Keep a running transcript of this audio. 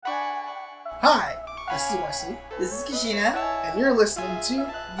Hi, this is Wesley. This is Kashina. And you're listening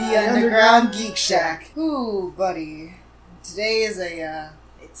to The Underground Geek Shack. Ooh, buddy. Today is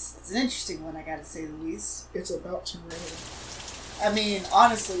it's an interesting one, I gotta say the least. It's about to rain. I mean,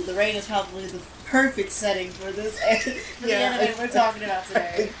 honestly, the rain is probably the perfect setting for this the anime we're talking about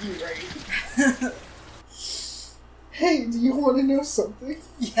today. I think you're right. Hey, do you want to know something?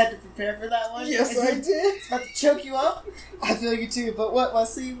 You had to prepare for that one? Yes, I did. It's about to choke you up? I feel you too, but what,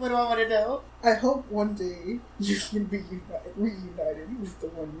 Wesley? What do I want to know? I hope one day you can be reunited with the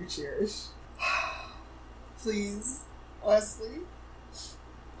one you cherish. Please, Wesley.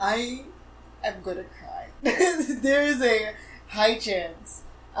 I am gonna cry. There is a high chance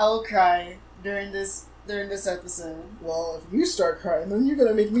I will cry during this episode. Well, if you start crying, then you're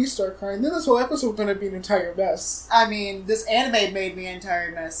gonna make me start crying. Then this whole episode's gonna be an entire mess. I mean, this anime made me an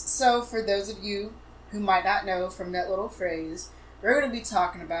entire mess. So, for those of you who might not know from that little phrase, we're gonna be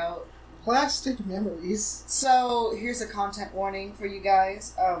talking about plastic memories. So, here's a content warning for you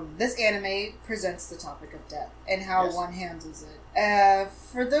guys. This anime presents the topic of death and how one handles it.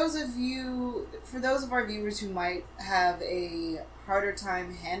 For those of our viewers who might have a harder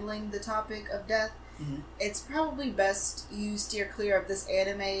time handling the topic of death, it's probably best you steer clear of this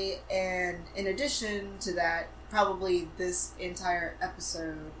anime, and in addition to that, probably this entire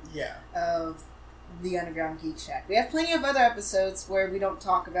episode of the Underground Geek Shack. We have plenty of other episodes where we don't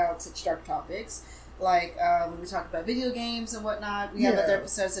talk about such dark topics, like when we talk about video games and whatnot. We have other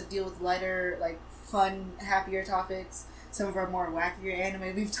episodes that deal with lighter, like fun, happier topics. Some of our more wackier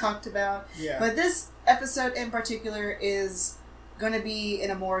anime we've talked about. Yeah. But this episode in particular is going to be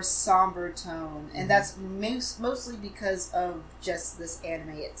in a more somber tone, and that's mostly because of just this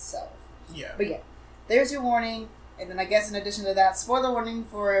anime itself. Yeah. But yeah, there's your warning, and then I guess in addition to that, spoiler warning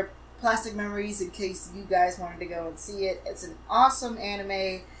for Plastic Memories in case you guys wanted to go and see it. It's an awesome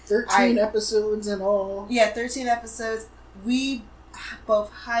anime. 13 episodes in all. Yeah, 13 episodes. We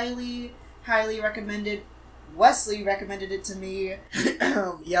both highly, highly recommended. Wesley recommended it to me.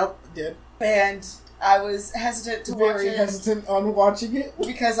 Yep, did. And I was hesitant to watch it. Very hesitant on watching it.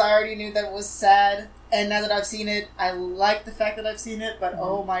 Because I already knew that it was sad. And now that I've seen it, I like the fact that I've seen it. But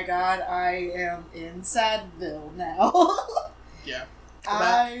oh my god, I am in Sadville now. Yeah.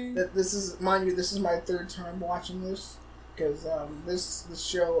 This is my third time watching this. Because this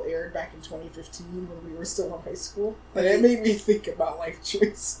show aired back in 2015 when we were still in high school. And it made me think about life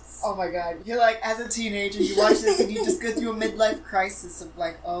choices. Oh my god. You're like, as a teenager, you watch this and you just go through a midlife crisis of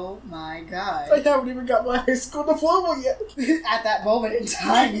like, oh my god. I haven't even got my high school diploma yet. At that moment in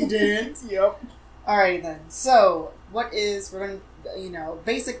time, you didn't. Yep. Alrighty then. So,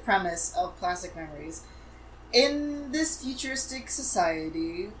 basic premise of Plastic Memories. In this futuristic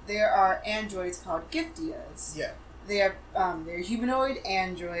society, there are androids called Giftias. Yeah. They're humanoid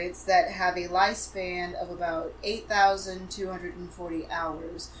androids that have a lifespan of about 8,240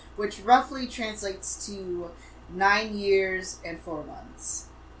 hours, which roughly translates to 9 years and 4 months.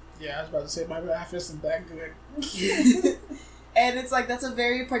 Yeah, I was about to say, my math isn't that good. And it's like, that's a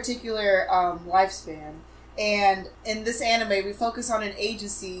very particular lifespan. And in this anime, we focus on an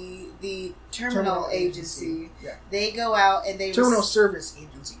agency, the Terminal Agency. Yeah. They go out and they... Terminal Service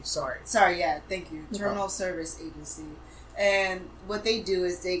Agency, sorry. Sorry, yeah, thank you. Terminal Service Agency. And what they do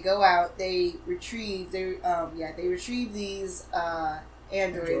is they go out, they retrieve these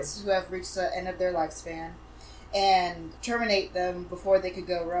androids who have reached the end of their lifespan and terminate them before they could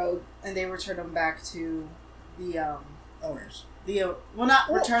go rogue, and they return them back to the owners.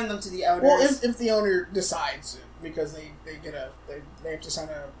 Return them to the owners. Well, if the owner decides, because they have to sign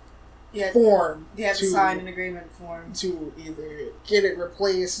a form. They have to sign an agreement form to either get it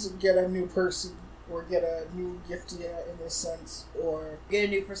replaced, get a new person, or get a new Giftia in this sense, or get a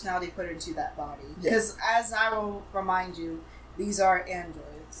new personality put into that body. Because as I will remind you, these are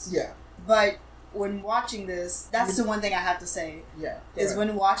androids. Yeah. But when watching this, that's the one thing I have to say. Yeah. Is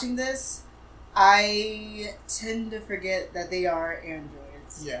when watching this, I tend to forget that they are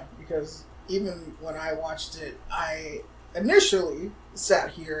androids. Yeah, because even when I watched it, I initially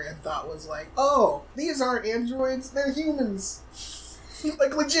sat here and thought was like, oh, these aren't androids, they're humans.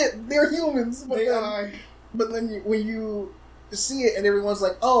 Like, legit, they're humans. But when you see it and everyone's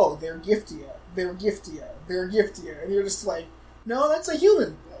like, oh, they're Giftia, and you're just like, no, that's a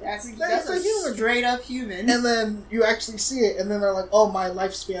human. That's a human. Straight up human. And then you actually see it, and then they're like, oh, my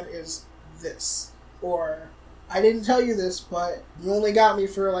lifespan is this, or I didn't tell you this, but you only got me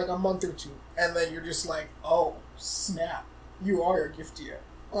for like a month or two, and then you're just like, oh snap, you are a Giftia.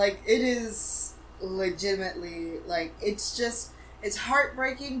 Like, it is legitimately, like, it's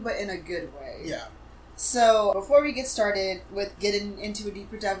heartbreaking, but in a good way. Yeah. So, before we get started with getting into a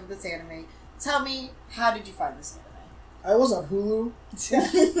deeper dive of this anime, tell me, how did you find this anime? I was on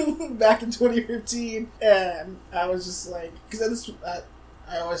Hulu back in 2015, and I was just like, because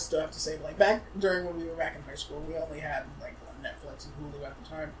I always still have to say, like, back during when we were back in high school, we only had, like, Netflix and Hulu at the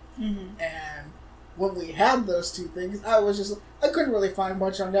time, and when we had those two things, I couldn't really find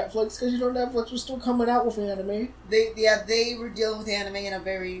much on Netflix, because, Netflix was still coming out with anime. They were dealing with anime in a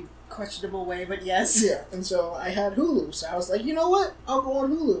very questionable way, but yes. Yeah, and so I had Hulu, so I was like, you know what, I'll go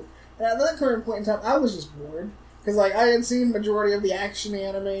on Hulu. And at that current point in time, I was just bored. Because, I had seen majority of the action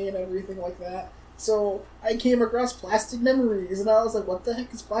anime and everything like that. So, I came across Plastic Memories, and I was like, what the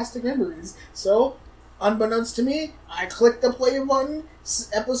heck is Plastic Memories? So, unbeknownst to me, I clicked the play button.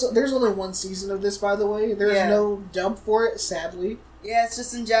 There's only one season of this, by the way. There's no dub for it, sadly. Yeah, it's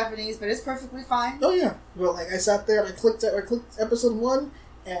just in Japanese, but it's perfectly fine. Oh, yeah. Well, I sat there and I clicked episode 1,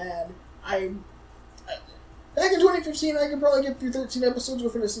 and back in 2015, I could probably get through 13 episodes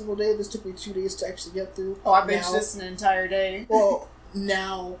within a single day. This took me 2 days to actually get through. Oh, I binged this an entire day. Well,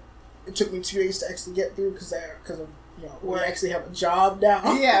 now it took me 2 days to actually get through because of we actually have a job now.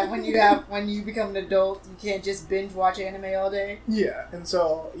 Yeah, when you become an adult, you can't just binge watch anime all day. Yeah, and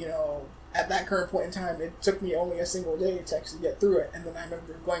so at that current point in time, it took me only a single day to actually get through it. And then I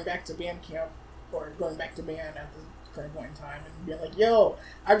remember going back to band camp or going back to band at the current point in time and being like, yo,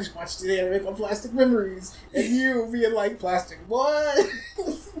 I just watched the anime called Plastic Memories, and you being like, plastic what?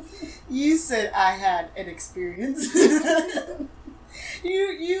 You said I had an experience.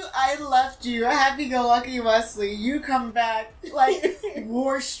 I left you, a happy-go-lucky Wesley. You come back, like,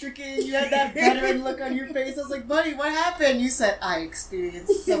 war-stricken. You had that veteran look on your face. I was like, buddy, what happened? You said, I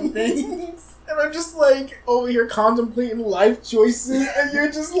experienced something. And I'm just, like, over here contemplating life choices, and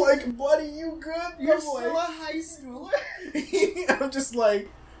you're just like, buddy, you good? You're still a high schooler. I'm just like,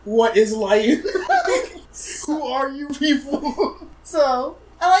 what is life? Who are you people? So,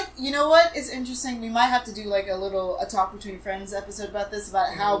 you know what? It's interesting. We might have to do, a talk between friends episode about this,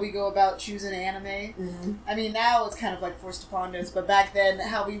 about how we go about choosing anime. Mm-hmm. I mean, now it's kind of, forced upon us, but back then,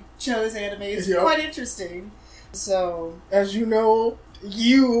 how we chose anime is quite interesting. So... As you know,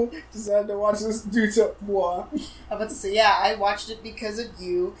 you decided to watch this due to moi. I'm about to say, yeah, I watched it because of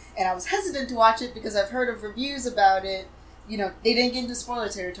you, and I was hesitant to watch it because I've heard of reviews about it. They didn't get into spoiler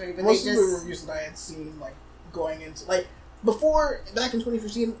territory, but most of the reviews that I had seen, going into... Before, back in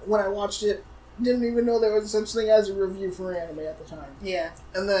 2015, when I watched it, didn't even know there was such thing as a review for anime at the time. Yeah.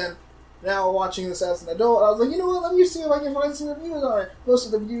 And then, now watching this as an adult, I was like, you know what, let me see if I can find some reviews on it. Most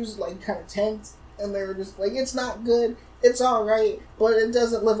of the reviews, kind of tanked, and they were just like, it's not good, it's alright, but it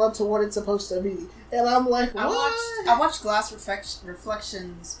doesn't live up to what it's supposed to be. And I'm like, what? I watched Glass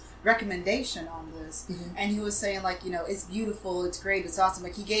Reflections recommendation on this, and he was saying, it's beautiful, it's great, it's awesome.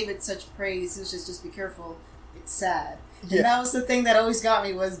 He gave it such praise. He was just be careful, it's sad. Yeah. And that was the thing that always got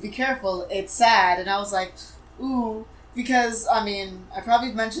me was, be careful, it's sad. And I was like, ooh, because, I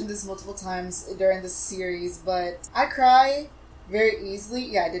probably mentioned this multiple times during this series, but I cry very easily.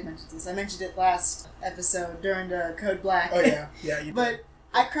 Yeah, I did mention this. I mentioned it last episode during the Code Black. Oh, yeah. Yeah, you did. But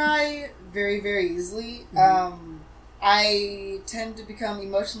I cry very, very easily. Mm-hmm. I tend to become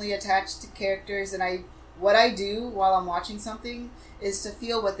emotionally attached to characters, and what I do while I'm watching something is to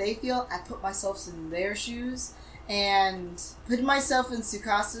feel what they feel. I put myself in their shoes. And putting myself in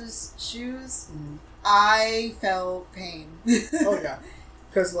Tsukasa's shoes, I felt pain. Oh, yeah.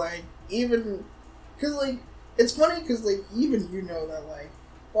 Because, it's funny because, even that,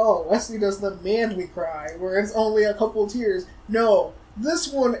 oh, Wesley does the manly cry, where it's only a couple tears. No, this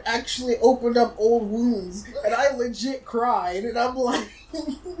one actually opened up old wounds, and I legit cried, and I'm like...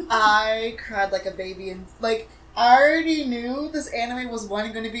 I cried like a baby, and, I already knew this anime was,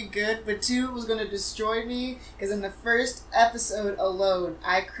 1, going to be good, but 2, was going to destroy me, because in the first episode alone,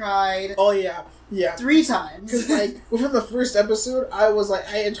 I cried... Oh, yeah. Yeah. 3 times. Because, within the first episode, I was, I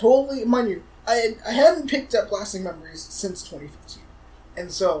had totally... Mind you, I hadn't picked up Plastic Memories since 2015.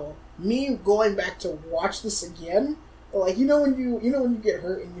 And so, me going back to watch this again... when you get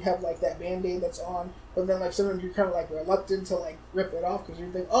hurt and you have, that Band-Aid that's on, but then, sometimes you're kind of, reluctant to, rip it off because you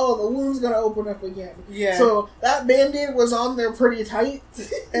think, oh, the wound's gonna open up again. Yeah. So, that Band-Aid was on there pretty tight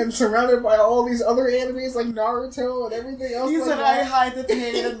and surrounded by all these other animes like Naruto and everything else. You said I hide the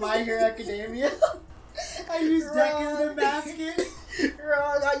pain in My Hero Academia. I use Deku to mask it.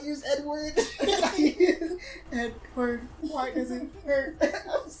 Wrong, I use Edward. Edward, why does it hurt?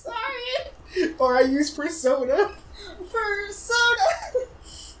 I'm sorry. Or I use Persona.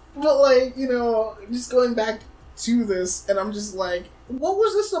 But, just going back to this, and I'm just like, what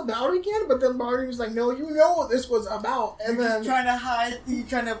was this about again? But then Marty was like, no, you know what this was about. And you're then... just trying to hide, you're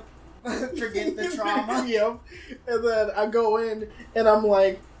trying to Forget the trauma. Yep. And then I go in, and I'm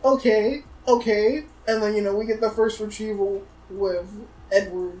like, okay. And then, we get the first retrieval with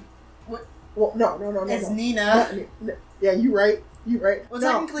Edward. What? Well, no. It's Nina. Yeah, you right. Well,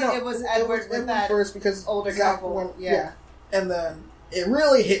 technically, it was Edward with that first because older Zach couple. went, yeah. And then it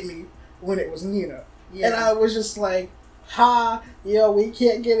really hit me when it was Nina. Yeah. And I was just like, we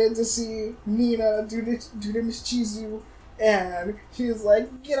can't get in to see Nina do the Miss Chizu. And she was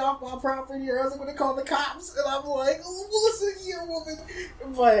like, get off my property or else I'm going to call the cops. And I'm like, listen here, woman.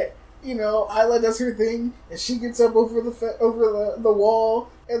 But, Isla does her thing, and she gets up over the wall,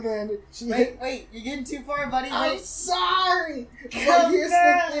 and then she Wait, you're getting too far, buddy. I'm sorry! But here's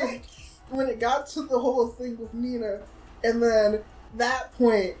the thing. When it got to the whole thing with Nina, and then that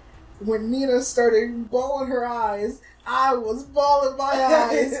point, when Nina started bawling her eyes, I was bawling my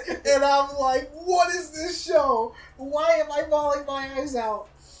eyes, and I'm like, what is this show? Why am I bawling my eyes out?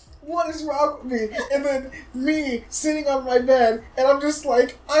 What is wrong with me? And then me sitting on my bed, and I'm just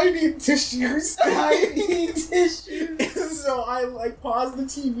like, I need tissues. I need tissues. And so I pause the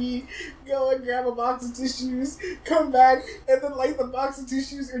TV, go and grab a box of tissues, come back, and then the box of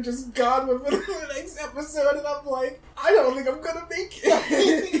tissues are just gone within the next episode, and I'm like, I don't think I'm gonna make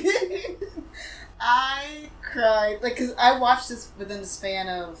it. I cried, because I watched this within the span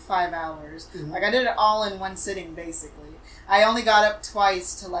of 5 hours. Mm-hmm. I did it all in one sitting, basically. I only got up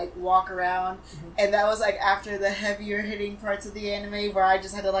twice to, walk around, and that was, after the heavier hitting parts of the anime, where I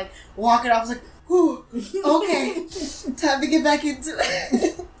just had to, walk it off. I was like, whew, okay, time to get back into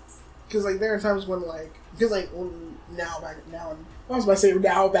it. Because, there are times when, now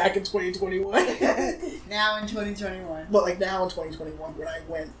back in 2021. Now in 2021. But, now in 2021, when I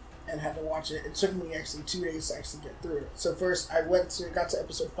went and had to watch it took me actually 2 days to actually get through it. So first I got to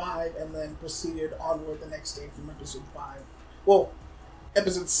episode 5 and then proceeded onward the next day from episode 5. Well,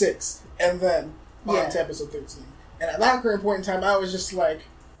 episode 6 and then on to episode 13. And at that current point in time, I was just like,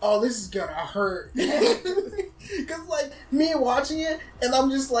 oh, this is gonna hurt. Because, me watching it, and I'm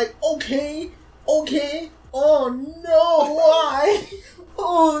just like, okay, oh no, why?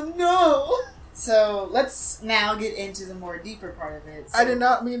 Oh no. So, let's now get into the more deeper part of it. So, I did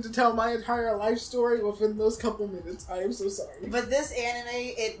not mean to tell my entire life story within those couple minutes. I am so sorry. But this anime,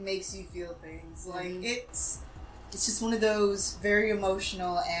 it makes you feel things. It's just one of those very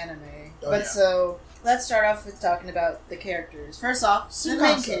emotional anime. So, let's start off with talking about the characters. First off, the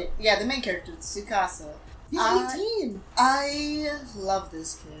main character, Tsukasa. He's 18. I love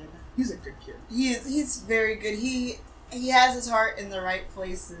this kid. He's a good kid. He's very good. He has his heart in the right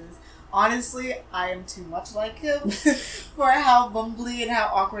places. Honestly, I am too much like him for how bumbly and how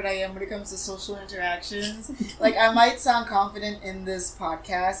awkward I am when it comes to social interactions. I might sound confident in this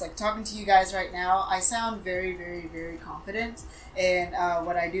podcast. Talking to you guys right now, I sound very, very, very confident in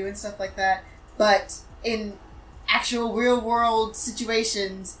what I do and stuff like that. But in actual real-world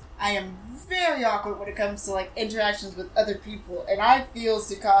situations, I am very awkward when it comes to interactions with other people, and I feel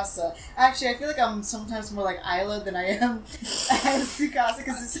Tsukasa. Actually, I feel like I'm sometimes more like Isla than I am as Tsukasa,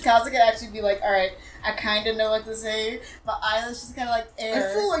 because Tsukasa can actually be like, alright, I kind of know what to say, but Isla's just kind of air.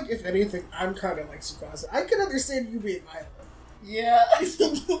 I feel like, if anything, I'm kind of like Tsukasa. I can understand you being Isla. Yeah.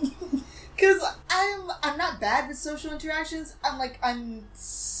 Because I'm not bad with social interactions. I'm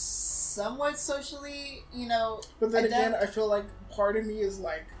somewhat socially, But then again, I feel like part of me is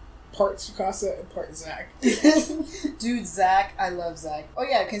part Tsukasa and part Zach. Dude, Zach, I love Zach. Oh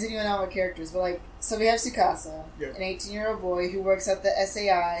yeah, continuing on with characters, but so we have Tsukasa, an 18-year-old boy who works at the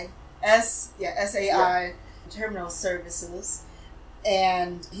SAI terminal services,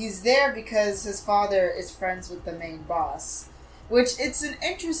 and he's there because his father is friends with the main boss, which it's an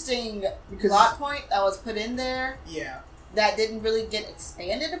interesting plot point that was put in there. Yeah. That didn't really get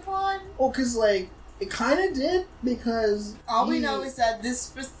expanded upon. Well, because it kind of did, because all we know is that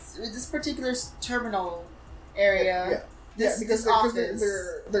this particular terminal area, this office,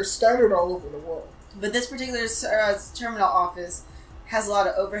 they're scattered all over the world. But this particular terminal office has a lot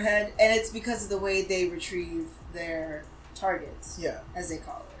of overhead, and it's because of the way they retrieve their targets, as they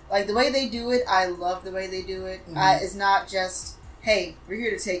call it. The way they do it, I love the way they do it. Mm-hmm. It's not just, hey, we're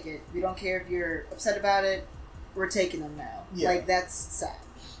here to take it. We don't care if you're upset about it. We're taking them now. Yeah. That's sad.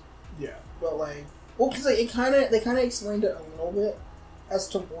 Yeah, but well, because they kind of explained it a little bit as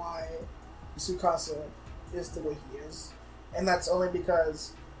to why Tsukasa is the way he is, and that's only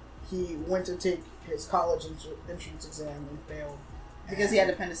because he went to take his college entrance exam and failed because he had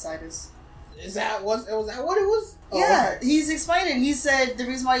appendicitis. Was that what it was? Yeah, he's explained it. He said the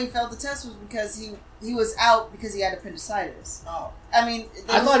reason why he failed the test was because he was out because he had appendicitis. Oh, I mean,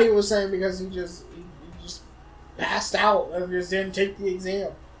 I thought he was saying because he just passed out and just didn't take the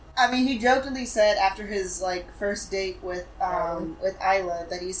exam. I mean, he jokingly said after his first date with Isla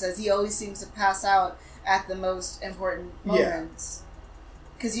that he says he always seems to pass out at the most important moments.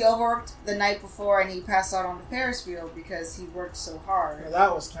 Because he overworked the night before and he passed out on the Ferris wheel because he worked so hard. Yeah,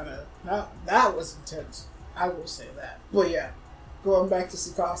 that was kind of... That was intense. I will say that. But yeah, going back to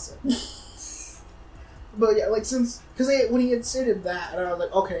Tsukasa. But yeah, since... Because when he had stated that, and I was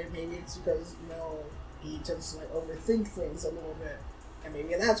like, okay, maybe it's because, he tends to, overthink things a little bit. And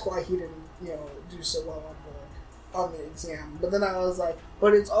maybe that's why he didn't, do so well on the exam. But then I was like,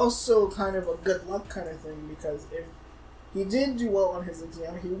 but it's also kind of a good luck kind of thing, because if he did do well on his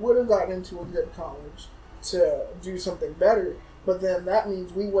exam, he would have gotten into a good college to do something better. But then that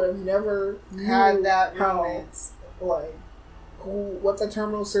means we would have never had that romance. What the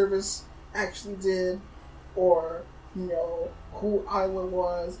terminal service actually did, or, who Isla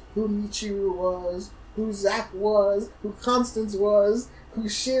was, who Michiru was, who Zack was, who Constance was, who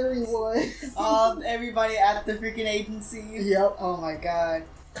Sherry was. Everybody at the freaking agency. Yep. Oh my god.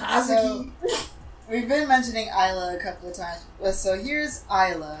 Kazuki. So, we've been mentioning Isla a couple of times. So here's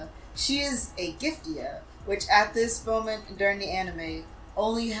Isla. She is a Giftia, which at this moment during the anime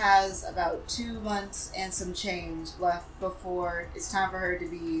only has about 2 months and some change left before it's time for her to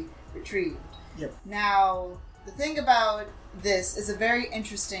be retrieved. Yep. Now, the thing about this is a very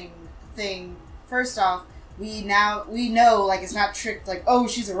interesting thing. First off, we know, it's not tricked, oh,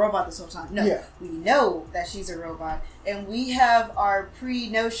 she's a robot this whole time. No, yeah. We know that she's a robot, and we have our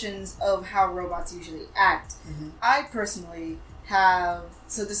pre-notions of how robots usually act. Mm-hmm. I personally have,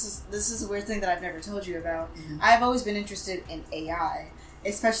 so this is a weird thing that I've never told you about. Mm-hmm. I've always been interested in AI,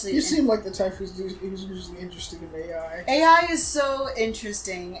 especially... You seem like the type who's usually interested in AI. AI is so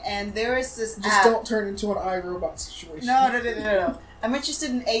interesting, and there is this Just don't turn into an iRobot situation. No. I'm interested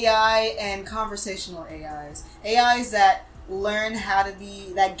in AI and conversational AIs. AIs that learn how to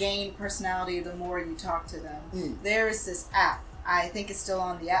be, that gain personality the more you talk to them. Mm. There is this app. I think it's still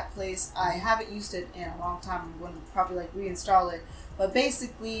on the app place. I haven't used it in a long time. I'm going to probably reinstall it. But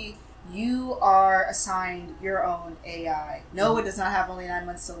basically, you are assigned your own AI. No, it does not have only 9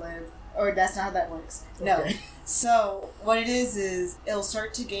 months to live. Or that's not how that works. No. Okay. So, what it is it'll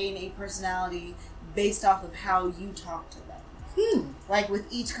start to gain a personality based off of how you talk to them. With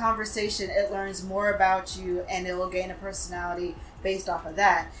each conversation, it learns more about you, and it will gain a personality based off of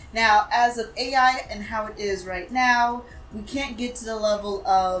that. Now, as of AI and how it is right now, we can't get to the level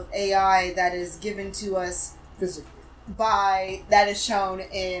of AI that is given to us physically that is shown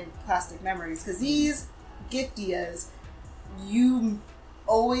in plastic memories. Because these Giftias, you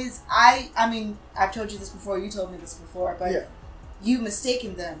always... I mean, I've told you this before, you told me this before, but... Yeah. You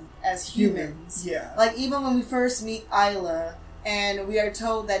mistaken them as humans. Yeah. Even when we first meet Isla, and we are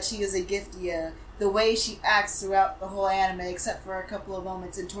told that she is a Giftia, the way she acts throughout the whole anime, except for a couple of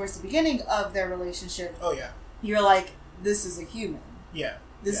moments and towards the beginning of their relationship, you're like, this is a human. Yeah.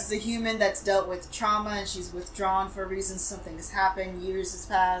 This is a human that's dealt with trauma, and she's withdrawn for reasons. Something has happened, years has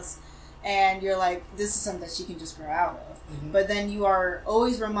passed, and you're like, this is something that she can just grow out of. Mm-hmm. But then you are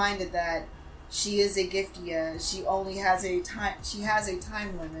always reminded that she is a Giftia. She only has a time. She has a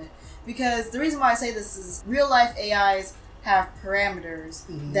time limit, because the reason why I say this is real life AIs have parameters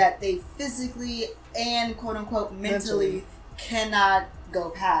that they physically and quote unquote mentally cannot go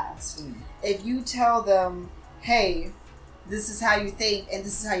past. If you tell them, hey, this is how you think and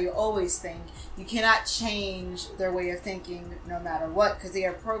this is how you always think, you cannot change their way of thinking no matter what, because they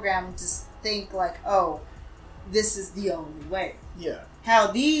are programmed to think like, oh, this is the only way. Yeah. How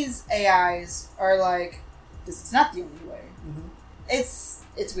these AIs are like, this is not the only way.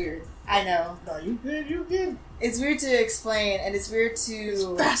 It's weird. I know. No, you good. It's weird to explain, and it's weird to... It's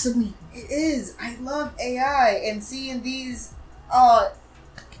fascinating. It is. I love AI, and seeing these...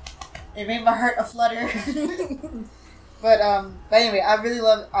 it made my heart aflutter. But anyway, I really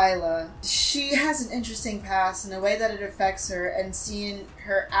love Isla. She has an interesting past, and the way that it affects her, and seeing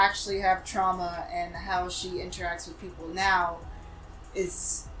her actually have trauma, and how she interacts with people now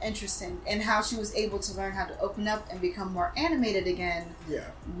is interesting, and how she was able to learn how to open up and become more animated again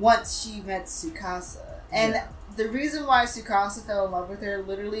once she met Tsukasa. And the reason why Tsukasa fell in love with her,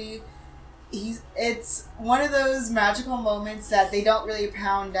 literally, it's one of those magical moments that they don't really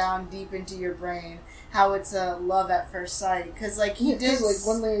pound down deep into your brain, how it's a love at first sight. Because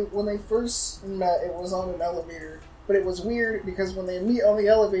when they first met, it was on an elevator, but it was weird because when they meet on the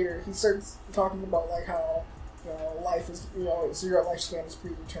elevator, he starts talking about how life is, so your lifespan is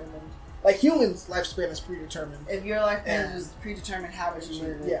predetermined. Like, humans' lifespan is predetermined. If your lifespan is predetermined, how would you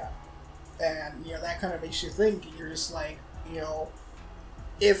live it? Yeah. And, that kind of makes you think. You're just like,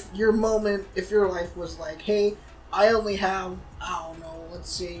 if your life was like, hey, I only have, I don't know, let's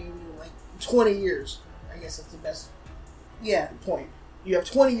say, like, 20 years. I guess that's the best point. You have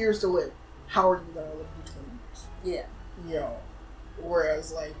 20 years to live. How are you going to live for 20 years? Yeah. You know,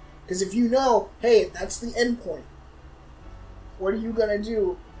 whereas, like, because if you know, hey, that's the end point, what are you going to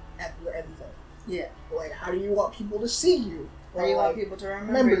do at your end point? Yeah. Like, how do you want people to see you? Or you want people to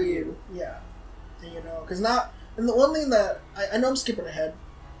remember you? Yeah. And, you know, because and the one thing that, I know I'm skipping ahead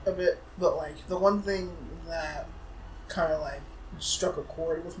a bit, but, like, the one thing that kind of, like, struck a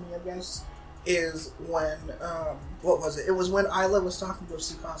chord with me, I guess, is when, what was it? It was when Isla was talking to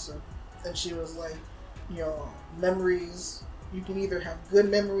Tsukasa, and she was like, you know, memories, you can either have good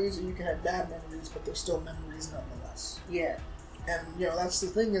memories or you can have bad memories, but they're still memories nonetheless. Yeah. And, you know, that's the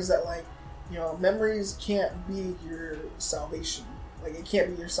thing is that, like, you know, memories can't be your salvation. Like, it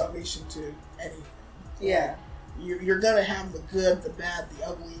can't be your salvation to anything. Yeah. Like, you're gonna have the good, the bad, the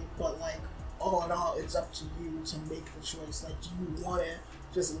ugly, but, like, all in all, it's up to you to make the choice. Like, do you want to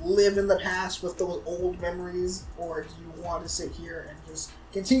just live in the past with those old memories, or do you want to sit here and just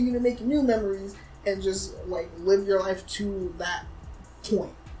continue to make new memories and just, like, live your life to that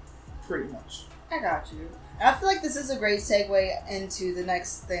point, pretty much? I got you. And I feel like this is a great segue into the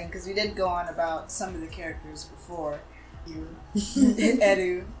next thing, because we did go on about some of the characters before.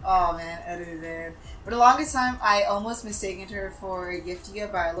 Edu. Oh man, Edu, man. For the longest time, I almost mistaken her for a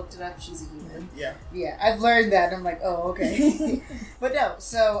Giftia, but I looked it up, she's a human. Yeah. Yeah, I've learned that, and I'm like, oh, okay. But no,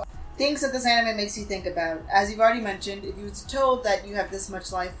 so, things that this anime makes you think about. As you've already mentioned, if you were told that you have this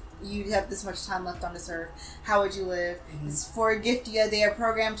much life, you have this much time left on this earth, how would you live? Mm-hmm. For a Giftia, they are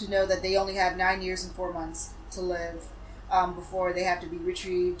programmed to know that they only have 9 years and 4 months to live before they have to be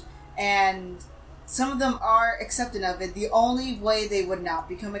retrieved, and some of them are accepting of it. The only way they would not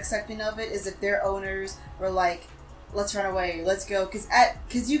become accepting of it is if their owners were like, let's run away, let's go.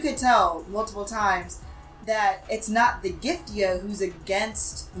 Because you could tell multiple times that it's not the Giftia who's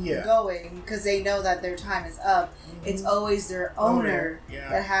against going, because they know that their time is up. Mm-hmm. It's always their owner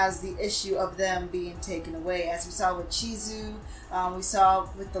that has the issue of them being taken away. As we saw with Chizu, we saw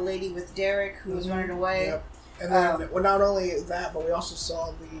with the lady with Derek who was running away. Yep. And then, well, not only that, but we also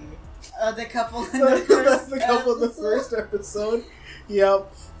saw the couple in the first episode.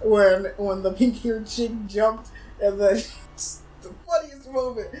 Yep. When the pink-haired chick jumped, and then the funniest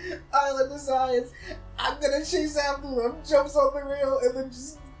moment, Isla decides, I'm gonna chase after them, jumps on the rail, and then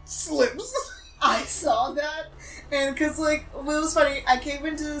just slips. I saw that, and because, like, it was funny, I came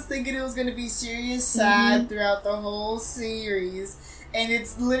into this thinking it was gonna be serious, sad throughout the whole series, and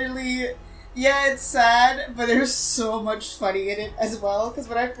it's literally... Yeah, it's sad, but there's so much funny in it as well. Because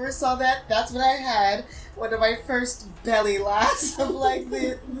when I first saw that, that's when I had one of my first belly laughs of, like,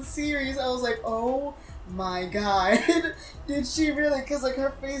 the series. I was like, oh my god. Did she really? Because, like,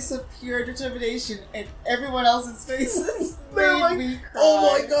 her face of pure determination and everyone else's faces made me cry.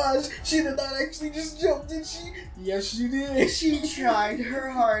 Oh my gosh, she did not actually just jump, did she? Yes, she did. She tried her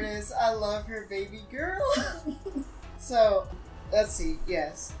hardest. I love her, baby girl. So, let's see.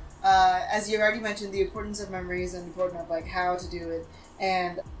 Yes. As you already mentioned, the importance of memories and the importance of, like, how to do it.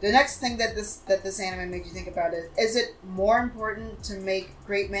 And the next thing that this anime makes you think about is it more important to make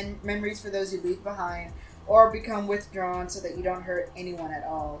great memories for those you leave behind, or become withdrawn so that you don't hurt anyone at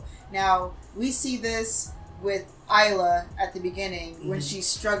all? Now, we see this with Isla at the beginning, when she's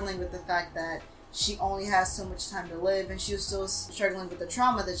struggling with the fact that she only has so much time to live, and she's still struggling with the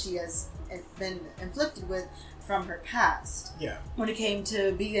trauma that she has been inflicted with from her past. Yeah. When it came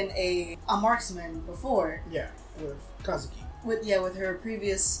to being a marksman before. Yeah, with Kazuki. With her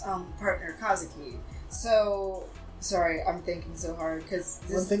previous partner, Kazuki. So, sorry, I'm thinking so hard, because...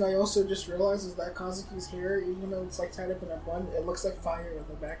 One thing I also just realized is that Kazuki's hair, even though it's, like, tied up in a bun, it looks like fire in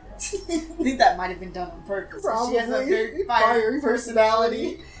the background. I think that might have been done on purpose. Probably. She has a very fiery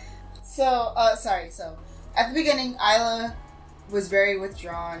personality. So, at the beginning, Isla was very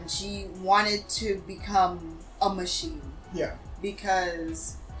withdrawn. She wanted to become a machine. Yeah.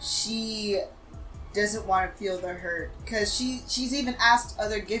 Because she doesn't want to feel the hurt. Because she's even asked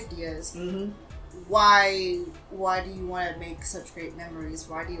other Giftias, why do you want to make such great memories?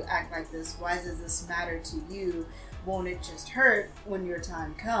 Why do you act like this? Why does this matter to you? Won't it just hurt when your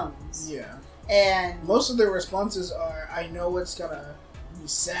time comes? Yeah. And most of their responses are, I know it's gonna be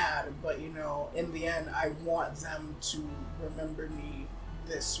sad, but, you know, in the end, I want them to remember me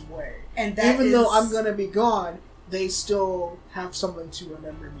this way. And that even though I'm gonna be gone, they still have something to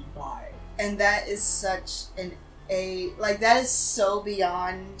remember me by. And that is such that is so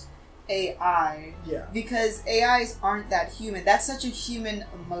beyond AI. Yeah. Because AIs aren't that human. That's such a human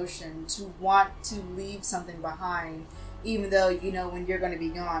emotion, to want to leave something behind even though you know when you're going to be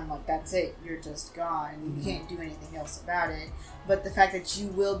gone, like that's it, you're just gone. You can't do anything else about it. But the fact that you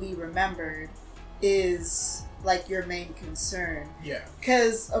will be remembered is like your main concern. Yeah.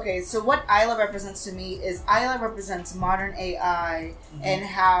 Because, okay, so what Isla represents to me is Isla represents modern AI and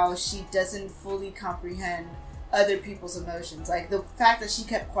how she doesn't fully comprehend other people's emotions. Like, the fact that she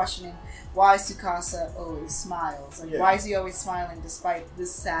kept questioning why Tsukasa always smiles. Like, why is he always smiling despite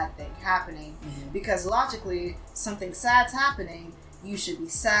this sad thing happening? Because logically, something sad's happening, you should be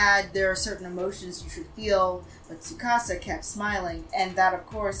sad, there are certain emotions you should feel, but Tsukasa kept smiling, and that, of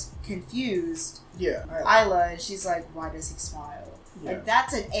course, confused Isla, and she's like, why does he smile? Yeah. Like,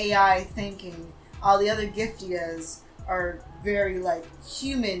 that's an AI thinking. All the other Giftias are very, like,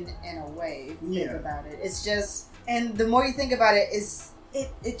 human in a way, if you think about it. It's just, and the more you think about it,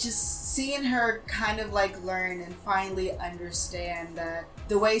 it just seeing her kind of, like, learn and finally understand that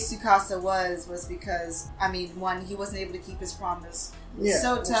the way Tsukasa was because, I mean, one, he wasn't able to keep his promise with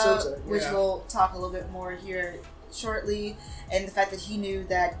Sota, which we'll talk a little bit more here shortly, and the fact that he knew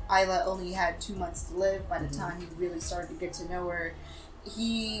that Isla only had 2 months to live by the time he really started to get to know her.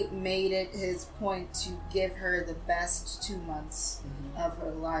 He made it his point to give her the best 2 months of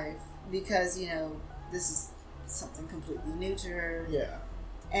her life because, you know, this is something completely new to her. Yeah.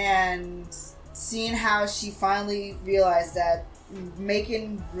 And seeing how she finally realized that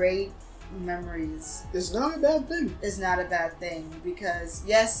making great memories is not a bad thing. Is not a bad thing because,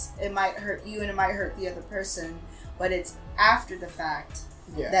 yes, it might hurt you and it might hurt the other person, but it's after the fact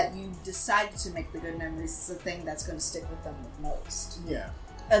that you decided to make the good memories is the thing that's going to stick with them the most. Yeah.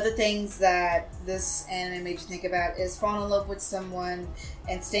 Other things that this anime made you think about is falling in love with someone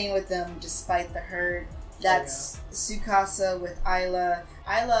and staying with them despite the hurt. That's Tsukasa with Isla.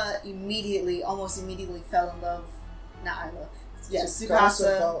 Isla almost immediately fell in love. Not Isla. Yeah,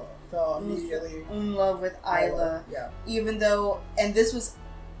 Tsukasa fell immediately in love with Isla. Yeah. Even though, and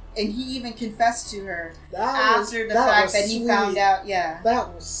he even confessed to her after the fact that he found out. Yeah.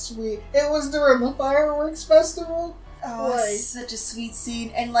 That was sweet. It was during the fireworks festival. Oh, like, such a sweet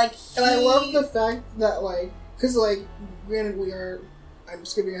scene. And like, and I love the fact that, like, because, like, granted I'm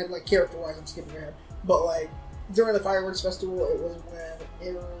skipping ahead, like, character-wise, I'm skipping ahead. But, like, during the fireworks festival, it was when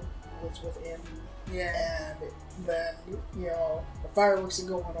Eru was with Andy. Yeah. And then, you know, the fireworks are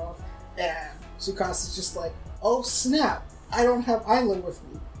going off, and Tsukasa's just like, oh snap, I don't have Isla with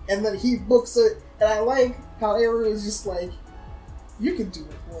me. And then he books it, and I like how Eru is just like, you can do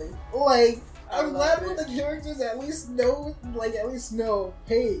it, boy. Like, I'm glad when the characters at least know,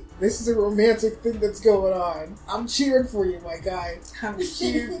 hey, this is a romantic thing that's going on. I'm cheering for you, my guy. I'm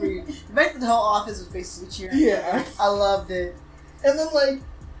cheering for you. Like, the whole office was basically cheering. Yeah. I loved it. And then, like,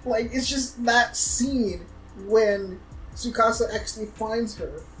 it's just that scene when Tsukasa actually finds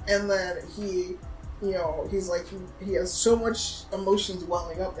her, and then he, you know, he's like, he has so much emotions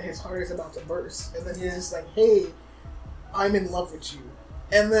welling up that his heart is about to burst. And then he's just like, hey, I'm in love with you.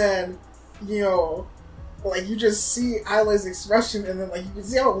 And then, you know, like, you just see Isla's expression, and then, like, you can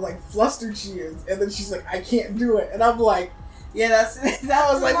see how, like, flustered she is, and then she's like, I can't do it. And I'm like, yeah,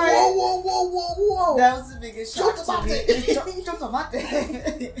 that was like, whoa. That was the biggest shock to me.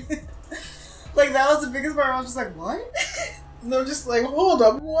 Like, that was the biggest part. I was just like, what? And I'm just like, hold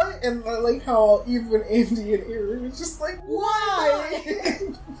up, what? And I like how even Andy and Eru was just like,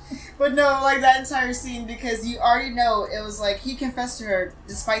 why? But no, like, that entire scene, because you already know, it was like, he confessed to her,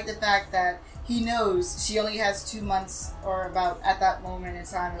 despite the fact that he knows she only has 2 months, or about, at that moment in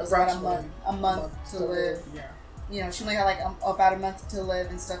time, it was about a month to live. Yeah. You know, she only had, like, about a month to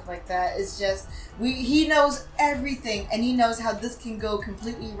live and stuff like that. It's just, he knows everything, and he knows how this can go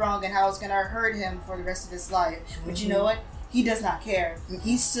completely wrong and how it's going to hurt him for the rest of his life. But you know what? He does not care.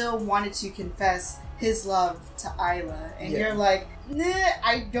 He still wanted to confess his love to Isla. And you're like, nah,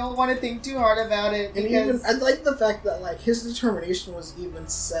 I don't want to think too hard about it. And even, I like the fact that, like, his determination was even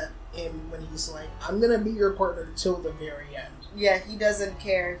set in when he's like, I'm going to be your partner till the very end. Yeah, he doesn't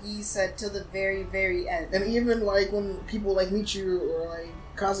care. He said till the very, very end. And even, like, when people like Michiru or, like,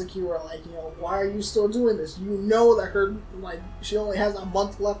 Kazuki were like, you know, why are you still doing this? You know that her, like, she only has a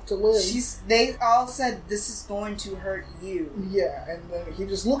month left to live. They all said, this is going to hurt you. Yeah, and then he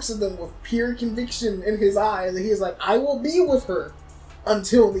just looks at them with pure conviction in his eyes, and he's like, I will be with her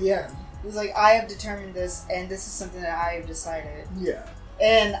until the end. He's like, I have determined this, and this is something that I have decided. Yeah.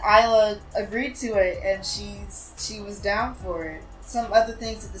 And Isla agreed to it, and she was down for it. Some other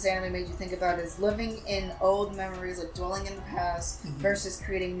things that this anime made you think about is living in old memories, like dwelling in the past, versus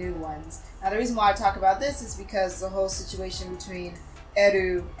creating new ones. Now, the reason why I talk about this is because the whole situation between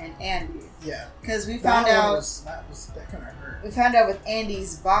Eru and Andy. Yeah. Because we found out... that kind of hurt. We found out with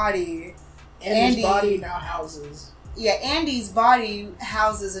Andy's body... Andy's body now houses Andy's body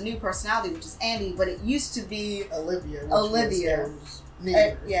houses a new personality, which is Andy, but it used to be Olivia.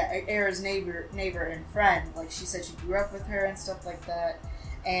 Era's neighbor and friend. Like, she said she grew up with her and stuff like that.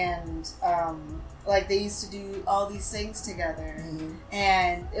 And, like, they used to do all these things together. Mm-hmm.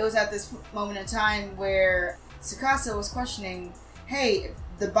 And it was at this moment in time where Tsukasa was questioning, hey,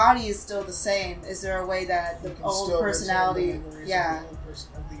 the body is still the same. Is there a way that the old personality... of the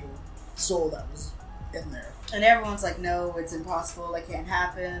soul that was in there? And everyone's like, no, it's impossible. That can't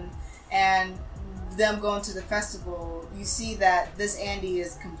happen. And them going to the festival, you see that this Andy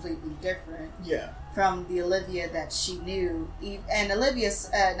is completely different. Yeah. From the Olivia that she knew. And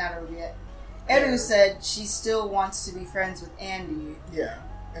Eru said she still wants to be friends with Andy. Yeah.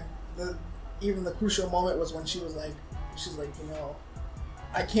 And even the crucial moment was when she's like,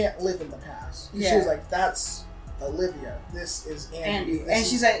 I can't live in the past. Yeah. She was like, that's Olivia. This is Andy. And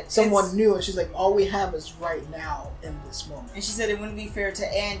she's like, someone new. And she's like, all we have is right now in this moment. And she said it wouldn't be fair to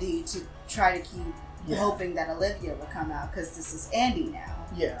Andy to try to keep hoping that Olivia will come out because this is Andy now.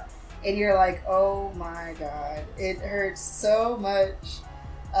 Yeah. And you're like, oh my god, it hurts so much.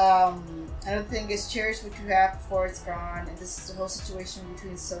 Another thing is cherish what you have before it's gone. And this is the whole situation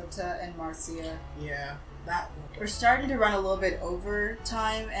between Sota and Marcia. Yeah. We're starting to run a little bit over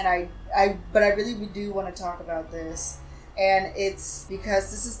time, and but I really do want to talk about this, and it's because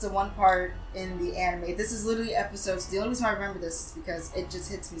this is the one part in the anime. This is literally episodes. The only reason I remember this is because it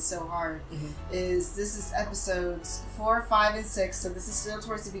just hits me so hard. Mm-hmm. This is episodes 4, 5, and 6. So this is still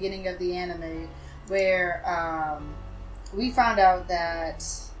towards the beginning of the anime, where we found out that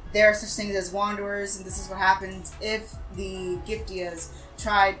there are such things as wanderers, and this is what happens if the Giftias if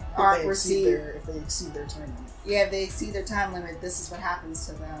they exceed their time limit. Yeah, if they exceed their time limit, this is what happens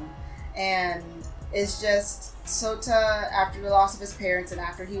to them. And it's just Sota, after the loss of his parents and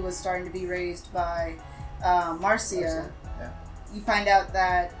after he was starting to be raised by Marcia, you find out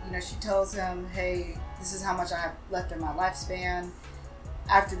that, she tells him, hey, this is how much I have left in my lifespan.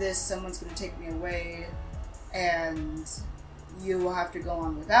 After this, someone's going to take me away, and you will have to go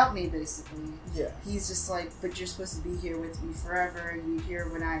on without me, basically. Yeah. He's just like, but you're supposed to be here with me forever. You were here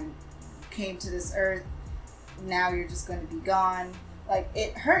when I came to this earth. Now you're just going to be gone. Like,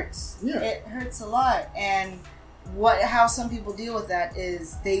 it hurts. Yeah. It hurts a lot. And how some people deal with that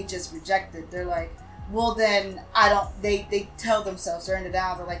is they just reject it. They're like, well, then they tell themselves, they're in the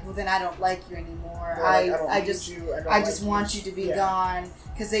down, they're like, well, then I don't like you anymore. I just want you to be gone.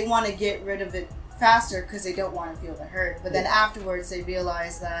 Because they want to get rid of it faster because they don't want to feel the hurt. But then afterwards they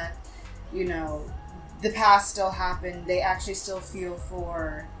realize that, the past still happened. They actually still feel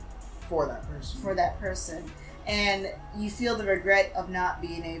for that person. And you feel the regret of not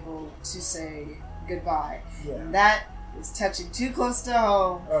being able to say goodbye. Yeah. And that is touching too close to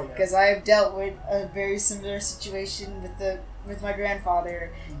home because I have dealt with a very similar situation with my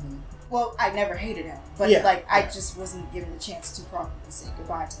grandfather. Mm-hmm. Well, I never hated him, but I just wasn't given the chance to properly say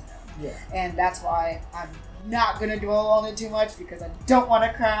goodbye to him. Yeah. And that's why I'm not going to dwell on it too much because I don't want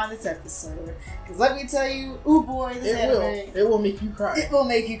to cry on this episode. Because let me tell you, this anime... It will make you cry. It will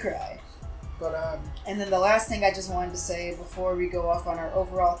make you cry. But, And then the last thing I just wanted to say before we go off on our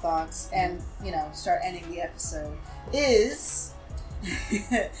overall thoughts and, start ending the episode is...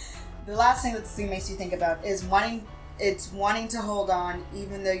 the last thing that this thing makes you think about is wanting to hold on,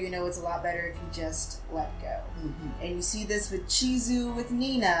 even though it's a lot better if you just let go. Mm-hmm. And you see this with Chizu with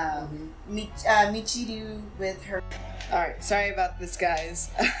Nina, Michiru with her. All right, sorry about this, guys.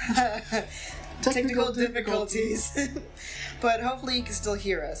 Technical difficulties. But hopefully you can still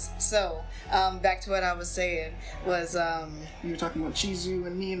hear us. So, back to what I was saying was... you were talking about Chizu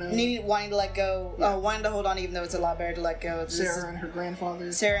and Nina. Nina wanting to let go, wanting to hold on even though it's a lot better to let go. Sarah and her grandfather,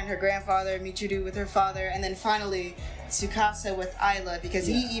 Michiru with her father, and then finally Tsukasa with Ayla, because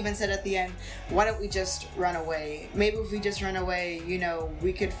he even said at the end, why don't we just run away? Maybe if we just run away,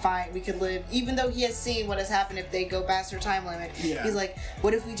 we could live, even though he has seen what has happened if they go past their time limit. Yeah. He's like,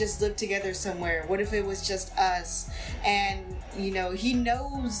 what if we just live together somewhere? What if it was just us? And, he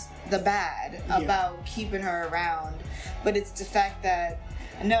knows the bad about keeping her around, but it's the fact that,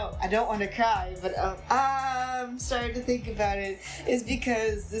 no, I don't want to cry, but I'm starting to think about it, is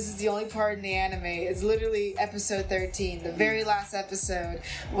because this is the only part in the anime. It's literally episode 13, the very last episode,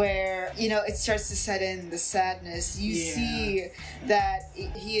 where, it starts to set in the sadness. You see that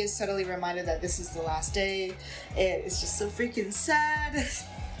he is subtly reminded that this is the last day. It's just so freaking sad.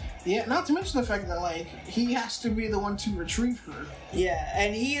 Yeah, not to mention the fact that, he has to be the one to retrieve her. Yeah,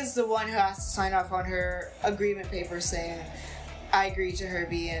 and he is the one who has to sign off on her agreement paper saying, I agree to her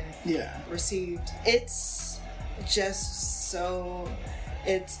being received. It's just so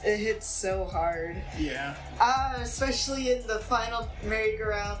It hits so hard. Yeah. Especially in the final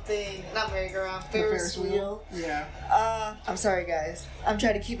merry-go-round thing. Not merry-go-round, Ferris wheel. Yeah. I'm sorry, guys. I'm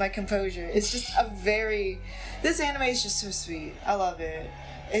trying to keep my composure. It's just this anime is just so sweet. I love it.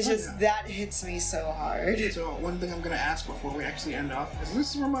 It's just that hits me so hard. So one thing I'm gonna ask before we actually end off is, does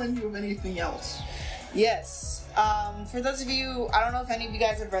this remind you of anything else? Yes. For those of you, I don't know if any of you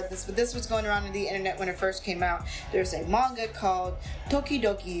guys have read this, but this was going around on the internet when it first came out. There's a manga called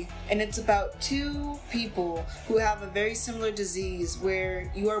Tokidoki, and it's about two people who have a very similar disease where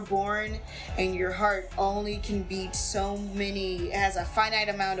you are born and your heart only can beat it has a finite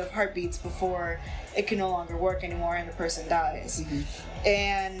amount of heartbeats before it can no longer work anymore and the person dies. Mm-hmm.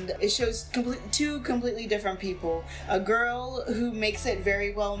 And it shows two completely different people. A girl who makes it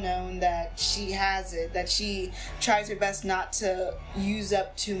very well known that she has it, that she tries her best not to use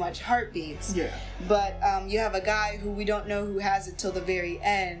up too much heartbeats. Yeah. But you have a guy who we don't know who has it till the very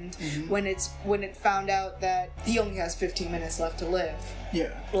end, mm-hmm. when it found out that he only has 15 minutes left to live.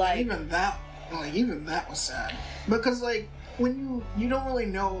 Yeah. Even that was sad. Because when you don't really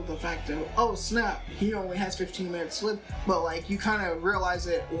know the fact of, oh snap, he only has 15 minutes to live, but you kind of realize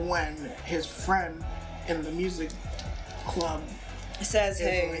it when his friend in the music club says,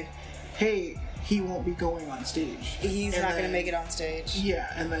 hey, he won't be going on stage. He's not going to make it on stage.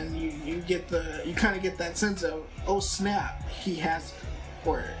 Yeah, and then you kind of get that sense of, oh snap, he has,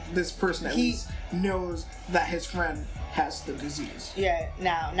 or this person at least knows that his friend has the disease. Yeah,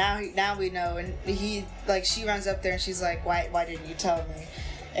 now we know. And she runs up there and she's like, why didn't you tell me?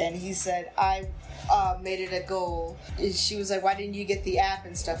 And he said, I made it a goal. And she was like, why didn't you get the app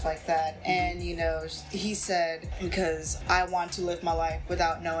and stuff like that? And he said, because I want to live my life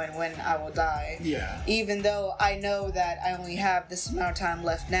without knowing when I will die. Yeah. Even though I know that I only have this amount of time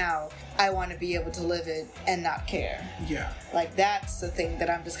left now, I want to be able to live it and not care. Yeah. That's the thing that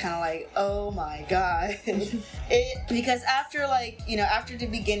I'm just kind of like, oh my god. Because after after the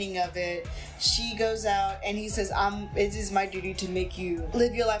beginning of it, she goes out and he says, it is my duty to make you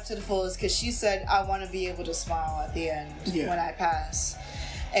live your life to the fullest, because she said, I want to be able to smile at the end when I pass.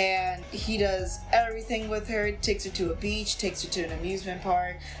 And he does everything with her, takes her to a beach, takes her to an amusement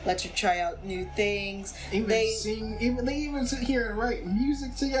park, lets her try out new things. They even sit here and write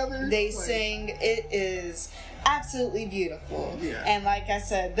music together. They sing. It is absolutely beautiful. Yeah. And like I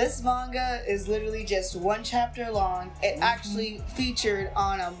said, this manga is literally just one chapter long. It actually featured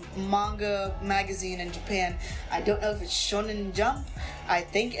on a manga magazine in Japan. I don't know if it's Shonen Jump. I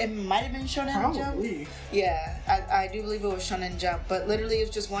think it might have been Shonen Jump. Yeah, I do believe it was Shonen Jump, but literally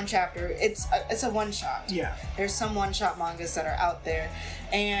it's just one chapter. It's a one-shot. Yeah. There's some one-shot mangas that are out there,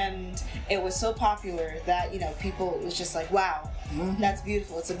 and it was so popular that, people was just like, wow, that's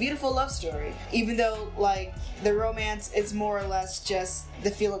beautiful. It's a beautiful love story. Even though, the romance is more or less just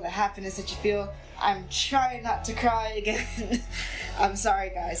the feeling of happiness that you feel. I'm trying not to cry again. I'm sorry,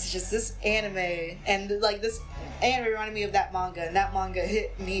 guys. It's just this anime, and this anime reminded me of that manga, and that manga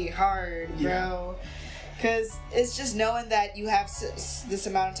hit me hard, bro. Because it's just knowing that you have this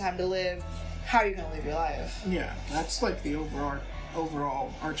amount of time to live. How are you going to live your life? Yeah, that's the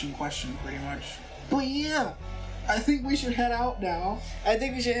overall arching question, pretty much. But yeah, I think we should head out now.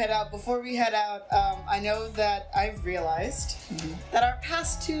 Before we head out, I know that I've realized that our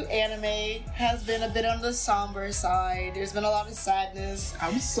past two anime has been a bit on the somber side. There's been a lot of sadness.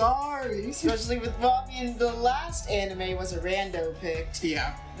 I'm sorry. Especially the last anime was a rando pick.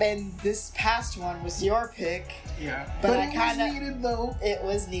 Yeah. And this past one was your pick. Yeah. But it was needed, though. It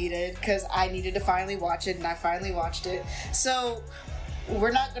was needed, because I needed to finally watch it, and I finally watched it. So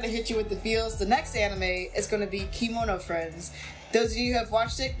we're not going to hit you with the feels. The next anime is going to be Kimono Friends. Those of you who have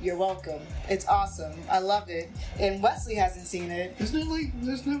watched it, you're welcome. It's awesome. I love it. And Wesley hasn't seen it. There's no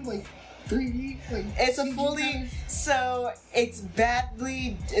 3D. It's a fully... So, it's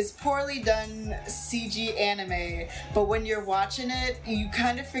poorly done CG anime, but when you're watching it, you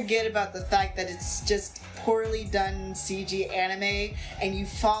kind of forget about the fact that it's just poorly done CG anime, and you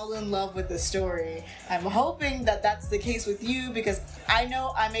fall in love with the story. I'm hoping that that's the case with you, because I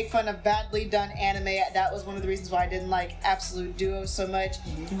know I make fun of badly done anime. That was one of the reasons why I didn't like Absolute Duo so much.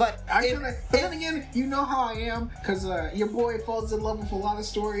 But then again, you know how I am, because your boy falls in love with a lot of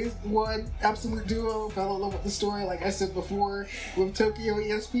stories. One, Absolute Duo, fell in love with the story, like I said before. With Tokyo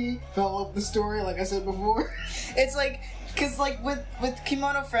ESP, fell in love with the story, like I said before. It's because with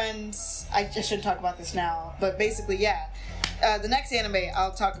Kimono Friends, I shouldn't talk about this now, but basically, yeah. The next anime,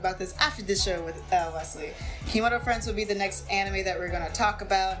 I'll talk about this after this show with Wesley. Kimono Friends will be the next anime that we're going to talk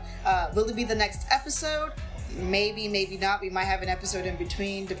about. Will it be the next episode? Maybe, maybe not. We might have an episode in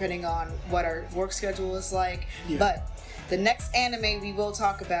between, depending on what our work schedule is like. Yeah. But The next anime we will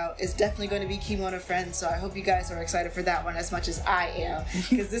talk about is definitely going to be Kimono Friends, so I hope you guys are excited for that one as much as I am,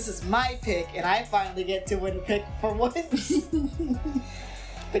 because this is my pick, and I finally get to win a pick for once.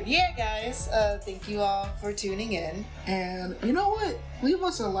 But yeah, guys, thank you all for tuning in. And you know what? Leave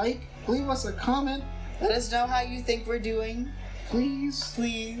us a like, leave us a comment. Let us know how you think we're doing. Please.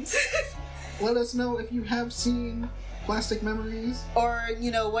 Let us know if you have seen Plastic Memories. Or,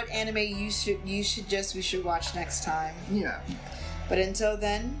 what anime we should watch next time. Yeah. But until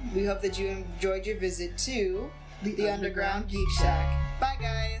then, we hope that you enjoyed your visit to the Underground Geek Shack. Bye,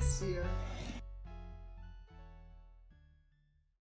 guys. See ya.